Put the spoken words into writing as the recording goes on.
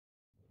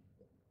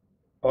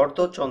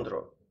অর্ধচন্দ্র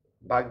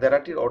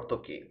বাগধারাটির অর্থ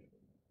কী?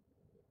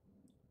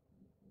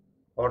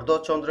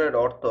 অর্ধচন্দ্রের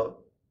অর্থ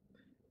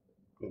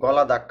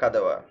গলা ধাক্কা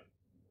দেওয়া।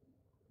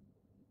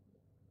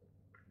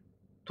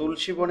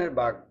 তুলসী বনের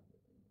বাঘ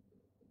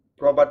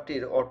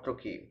প্রবাদটির অর্থ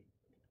কী?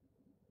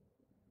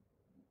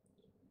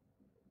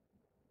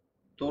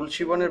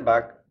 তুলসী বনের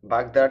বাঘ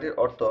বাগধারাটির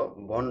অর্থ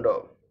ভণ্ড।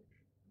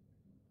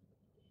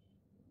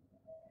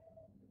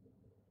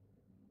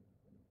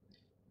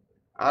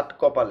 আট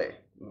কপালে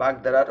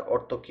বাগধারার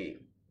অর্থ কী?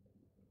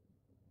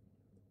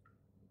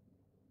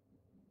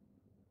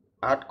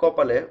 আট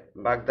কপালে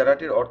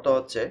বাগধারাটির অর্থ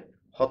হচ্ছে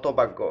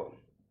হতভাগ্য।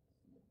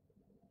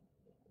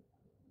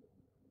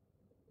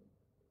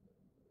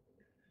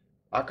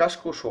 আকাশ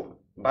কুসুম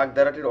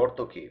বাগধারাটির অর্থ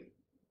কী?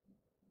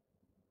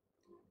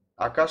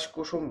 আকাশ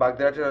কুসুম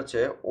বাগধারাটির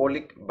হচ্ছে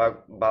অলীক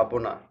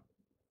ভাবনা।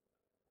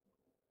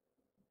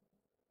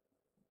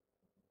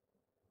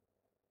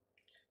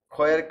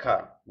 খয়ের খা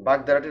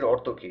বাগধারাটির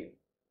অর্থ কী?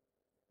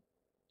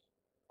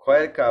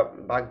 খয়ের খা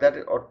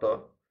বাগধারাটির অর্থ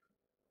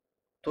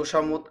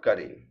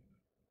তোষামোদকারী।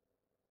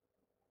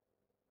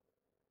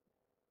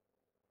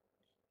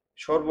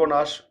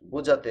 সর্বনাশ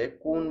বোঝাতে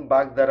কোন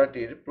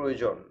বাগধারাটির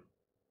প্রয়োজন?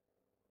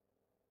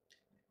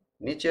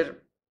 নিচের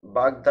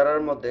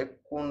বাগধারার মধ্যে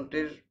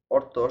কোনটির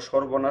অর্থ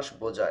সর্বনাশ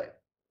বোঝায়?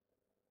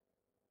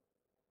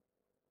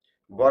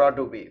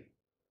 ভরাডুবি।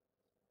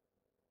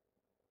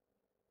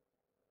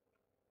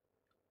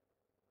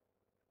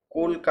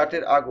 কুল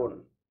কাঠের আগুন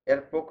এর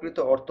প্রকৃত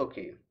অর্থ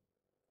কী?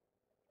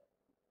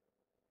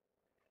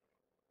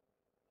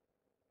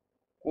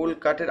 কুল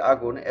কাঠের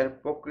আগুন এর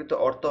প্রকৃত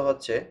অর্থ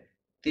হচ্ছে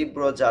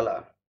তীব্র জ্বালা।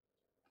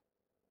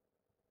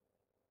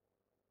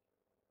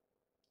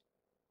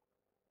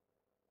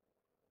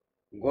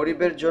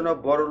 গরিবের জন্য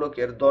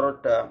বড়লোকের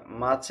দরদটা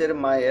মাছের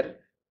মায়ের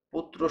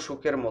পুত্র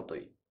সুখের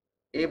মতোই।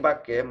 এই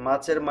বাক্যে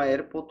মাছের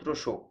মায়ের পুত্র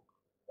সুখ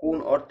কোন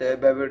অর্থে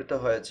ব্যবহৃত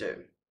হয়েছে?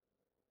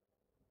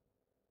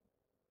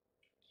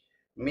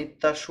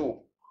 মিথ্যা সুখ।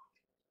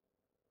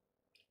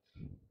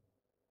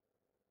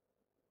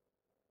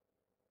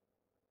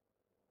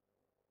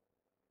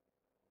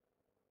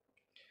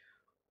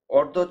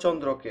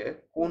 অর্ধচন্দ্রকে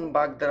কোন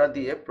বাগধারা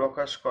দিয়ে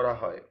প্রকাশ করা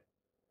হয়?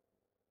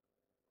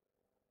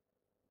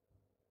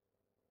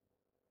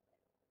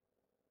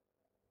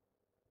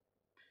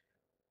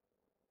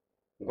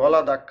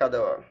 গলা ধাক্কা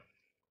দেওয়া।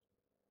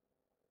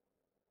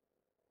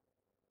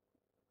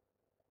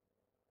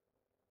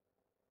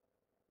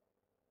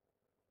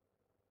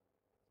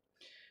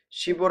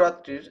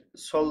 শিবরাত্রির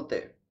সলতে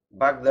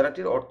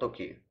বাগধারাটির অর্থ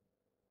কী?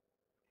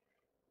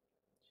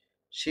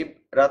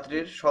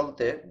 শিবরাত্রির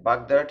সলতে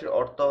বাগধারাটির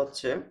অর্থ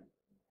হচ্ছে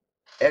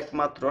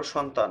একমাত্র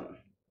সন্তান।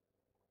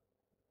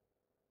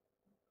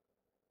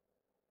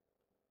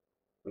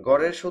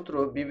 গড়ের শত্রু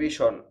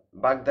বিভীষণ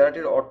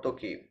বাগধারাটির অর্থ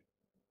কী?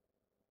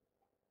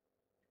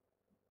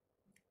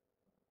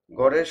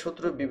 গড়ের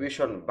শত্রু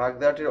বিভীষণ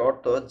বাগধারাটির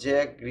অর্থ যে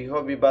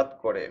গৃহবিবাদ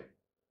করে।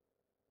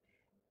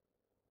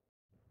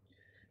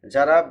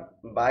 যারা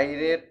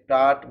বাইরের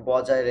টাট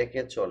বজায়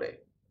রেখে চলে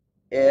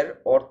এর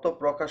অর্থ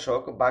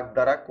প্রকাশক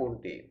বাগধারা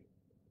কোনটি?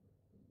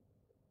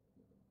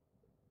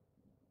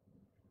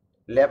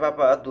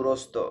 লেফাফা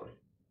দুরস্ত।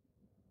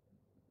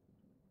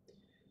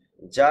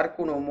 যার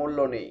কোনো মূল্য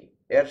নেই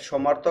এর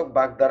সমার্থক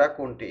বাগধারা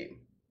কোনটি?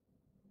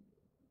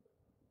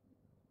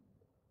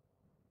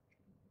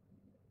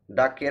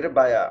 ডাকের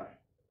বায়া।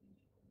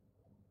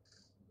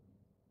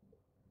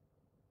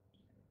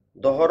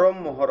 দহরম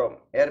মহরম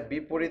এর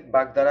বিপরীত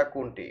বাগধারা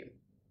কোনটি?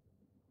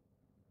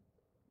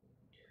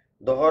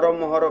 দহরম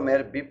মহরম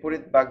এর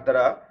বিপরীত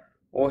বাগধারা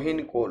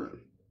অহিনকুল।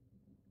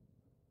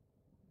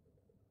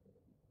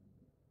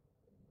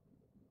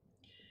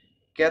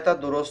 কেতা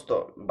দুরস্ত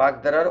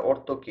বাগধারার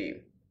অর্থ কী?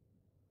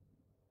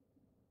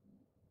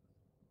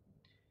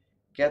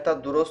 কেতা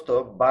দুরস্ত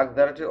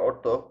বাগধারাটির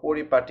অর্থ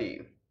পরিপাটি।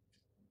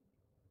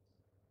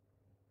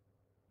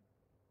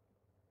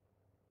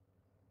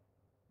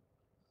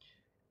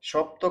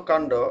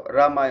 সপ্তকাণ্ড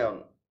রামায়ণ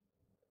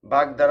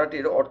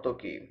বাগধারাটির অর্থ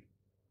কী?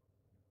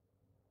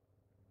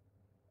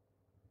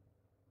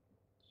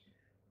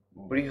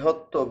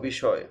 বৃহত্ত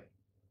বিষয়।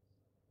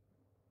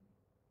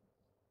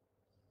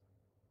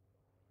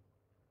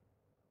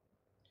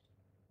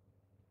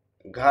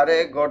 ঘাড়ে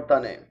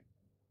গর্দানে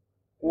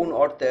কোন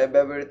অর্থে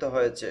ব্যবহৃত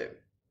হয়েছে?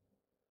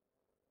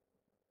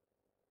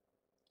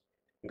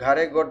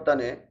 ঘাড়ে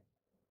গর্দানে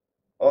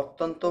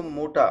অত্যন্ত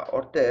মোটা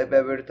অর্থে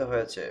ব্যবহৃত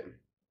হয়েছে।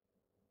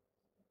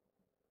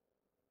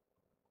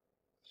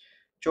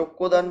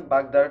 চক্ষুদান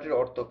বাগধারাটির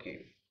অর্থ কী?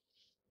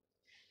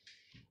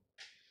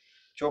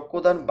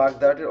 চক্ষুদান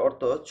বাগধারাটির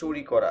অর্থ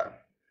চুরি করা।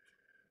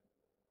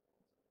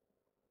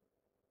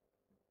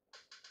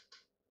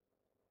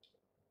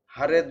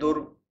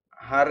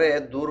 হারে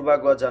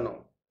দুর্ভাগ্য জানো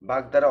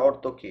বাগধারা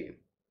অর্থ কী?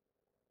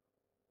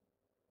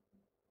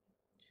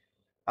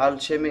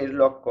 আলসেমির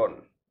লক্ষণ।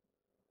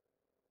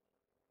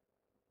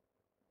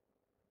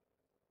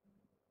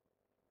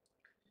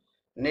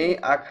 নেই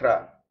আখড়া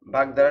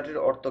বাগধারাটির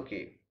অর্থ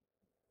কী?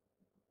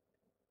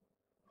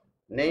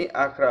 নেই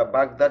আখড়া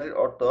বাগধারাটির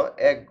অর্থ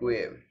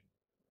একগুঁয়ে।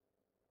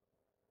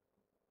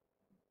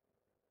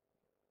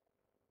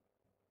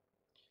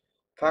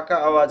 ফাঁকা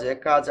আওয়াজে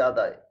কাজ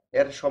আদায়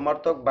এর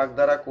সমার্থক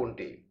বাগধারা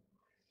কোনটি?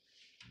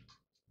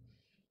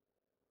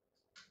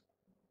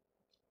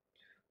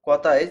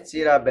 কথায়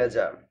চিরা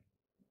বেজা।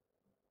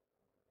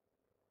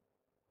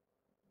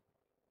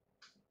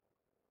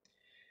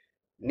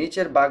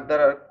 নিচের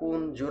বাগধারার কোন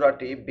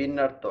জোড়াটি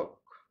ভিন্নার্থক?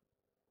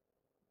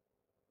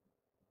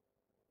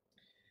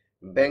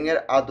 ব্যাঙের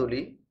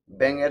আদুলি,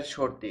 ব্যাঙের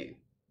সর্দি।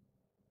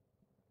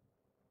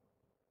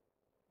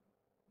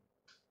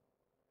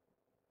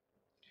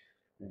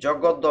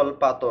 জগদ্দল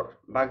পাতর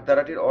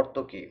বাগধারাটির অর্থ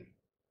কী?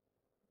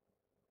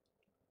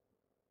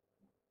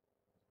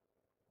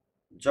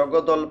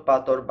 জগদল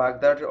পাতর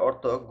বাগধারাটির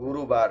অর্থ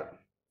গুরুবার।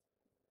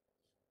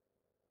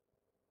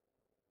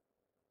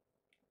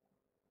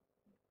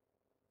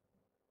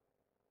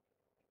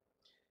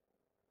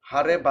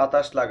 হাড়ে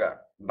বাতাস লাগা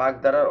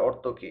বাগধারার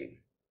অর্থ কী?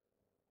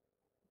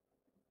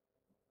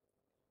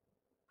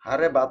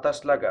 হাড়ে বাতাস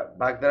লাগা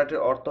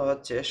বাগধারাটির অর্থ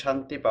হচ্ছে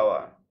শান্তি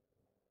পাওয়া।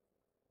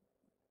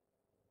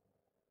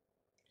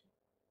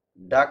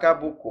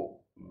 ডাকাবুকো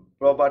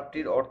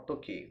প্রবাদটির অর্থ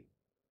কী?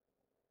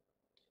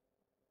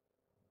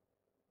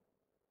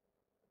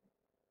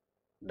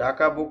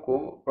 ডাকাবুকো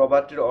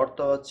প্রবাদটির অর্থ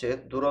হচ্ছে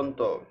দুরন্ত।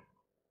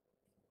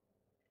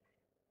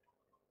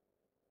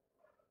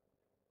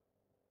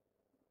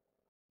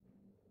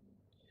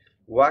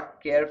 Walk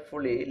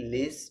carefully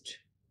list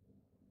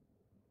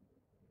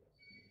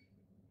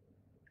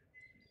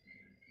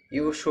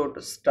you should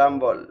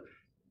stumble.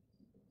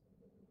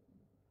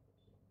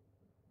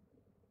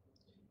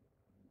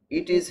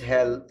 It is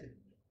health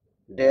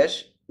dash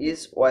is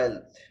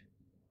wealth.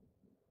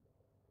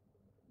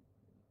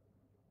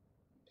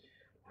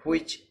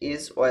 Which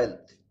is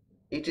wealth?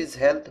 It is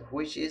health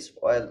which is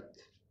wealth.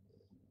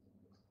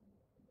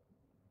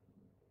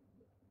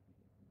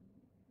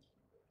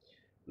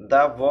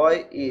 The boy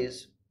is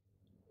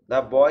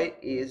the boy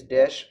is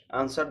dash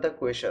answer the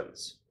questions.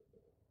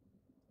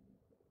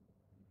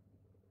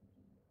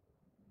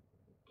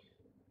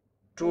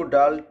 Too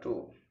dull to.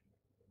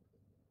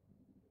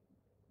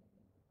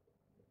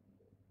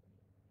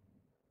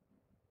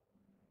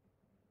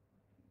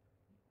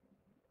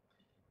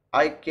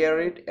 I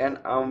carried an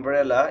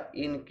umbrella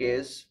in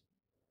case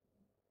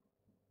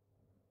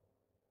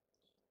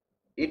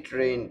it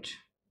rained.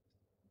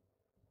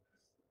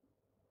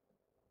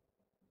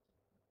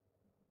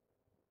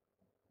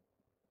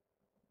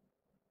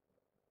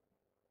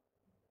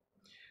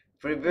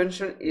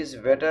 Prevention is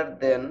better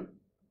than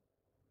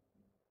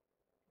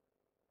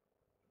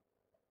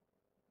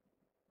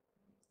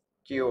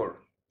cure.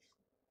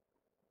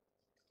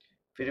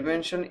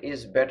 Prevention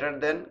is better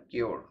than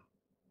cure.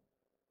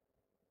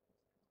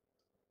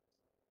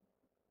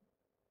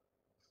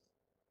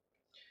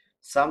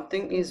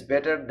 Something is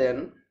better than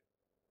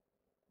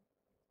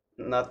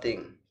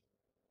nothing.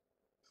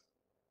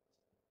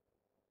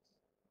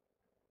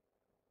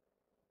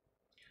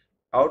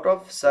 Out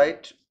of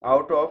sight,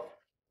 out of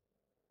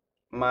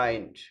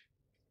mind.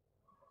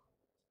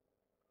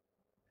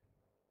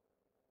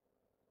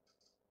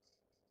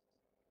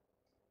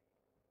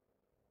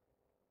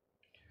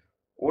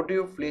 Would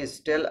you please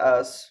tell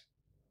us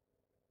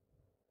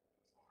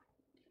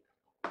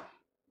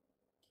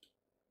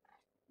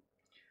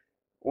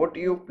would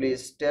you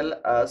please tell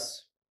us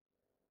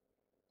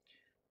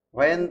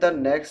when the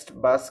next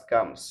bus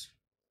comes?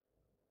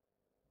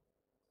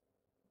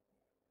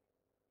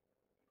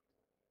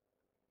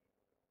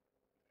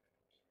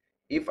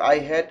 If I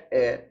had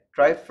a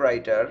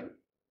typewriter,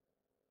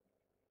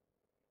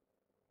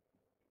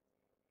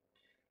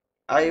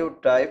 I would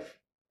type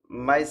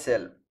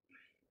myself.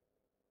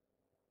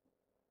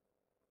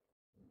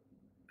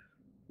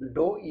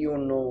 Do you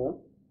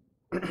know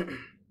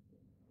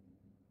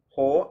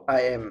who I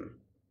am?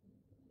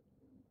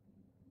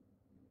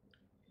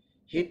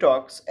 He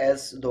talks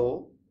as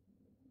though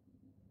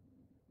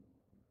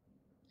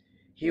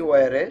he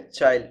were a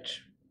child.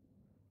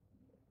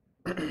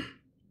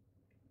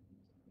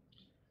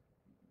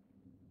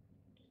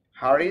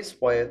 Harry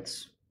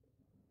spoils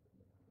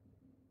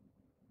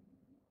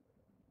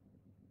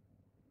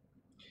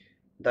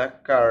the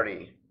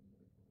curry.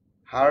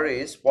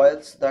 Harry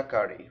spoils the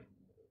curry.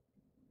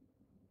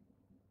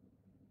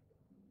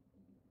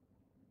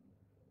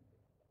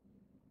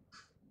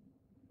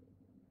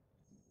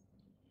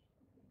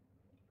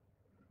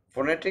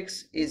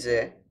 Phonetics is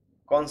a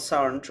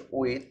concerned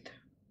with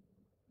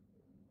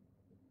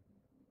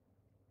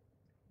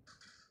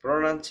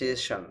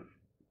pronunciation.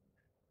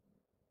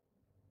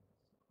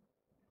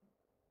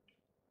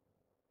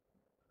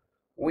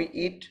 We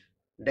eat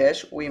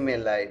dash we may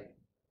live.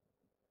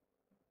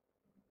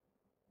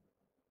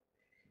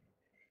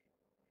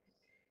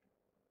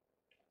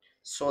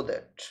 So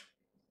that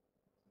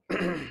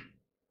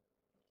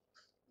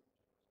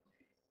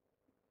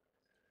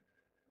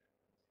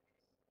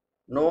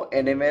no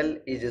animal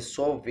is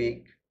so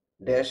big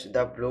dash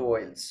the blue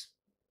whales.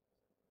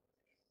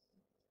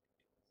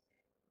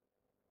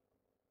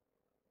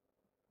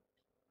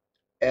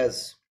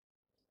 As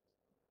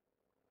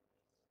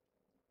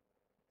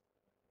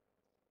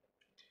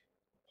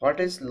what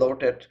is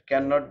loaded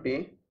cannot be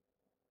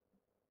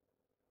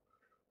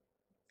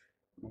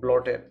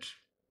bloated.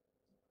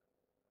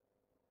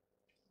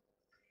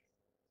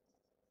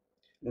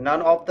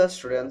 None of the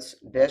students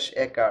dash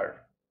a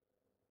car.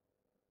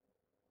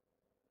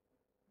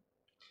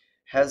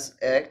 Has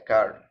a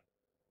car.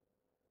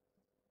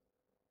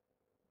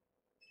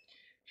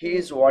 He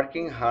is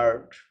working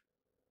hard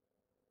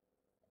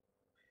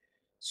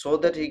so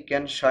that he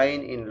can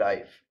shine in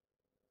life.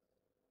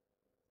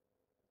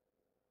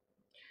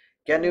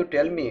 Can you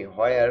tell me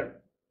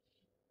where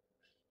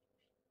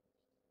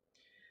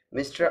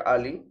Mr.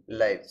 Ali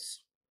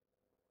lives?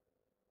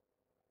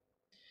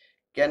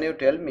 Can you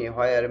tell me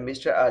where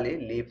Mr. Ali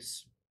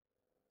lives?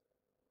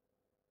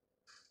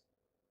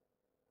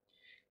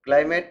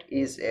 Climate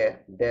is a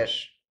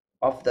dash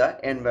of the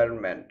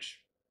environment.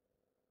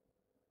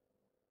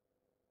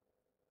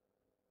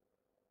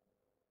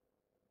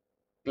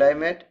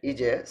 Climate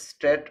is a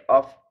state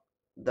of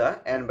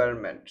the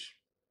environment.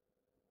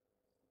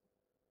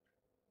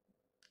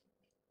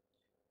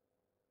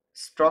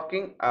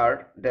 Stocking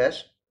are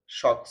dash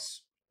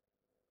shocks.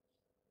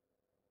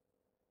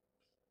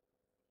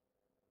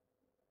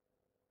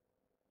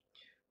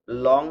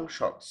 Long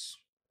shocks.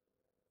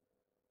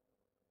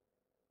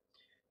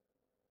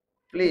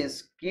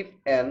 Please keep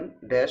an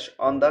dash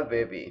on the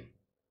baby.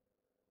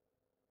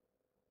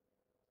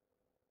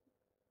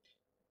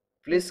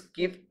 Please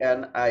keep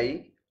an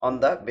eye on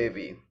the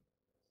baby.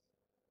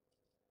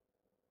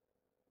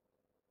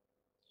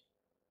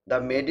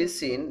 The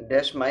medicine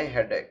dash my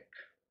headache.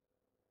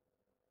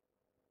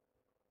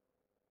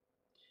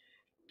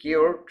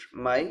 Cured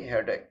my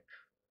headache.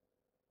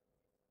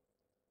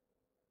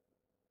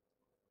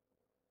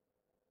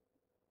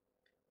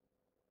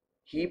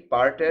 He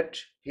parted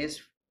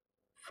his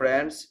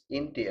friends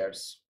in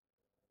tears.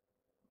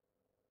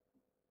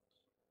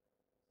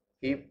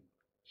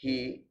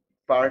 He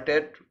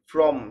parted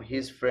from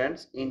his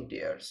friends in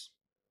tears.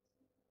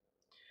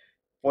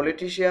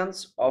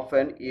 Politicians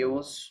often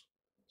use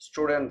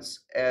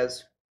students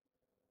as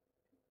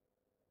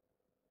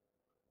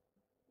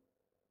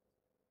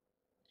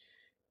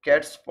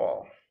cat's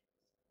paw.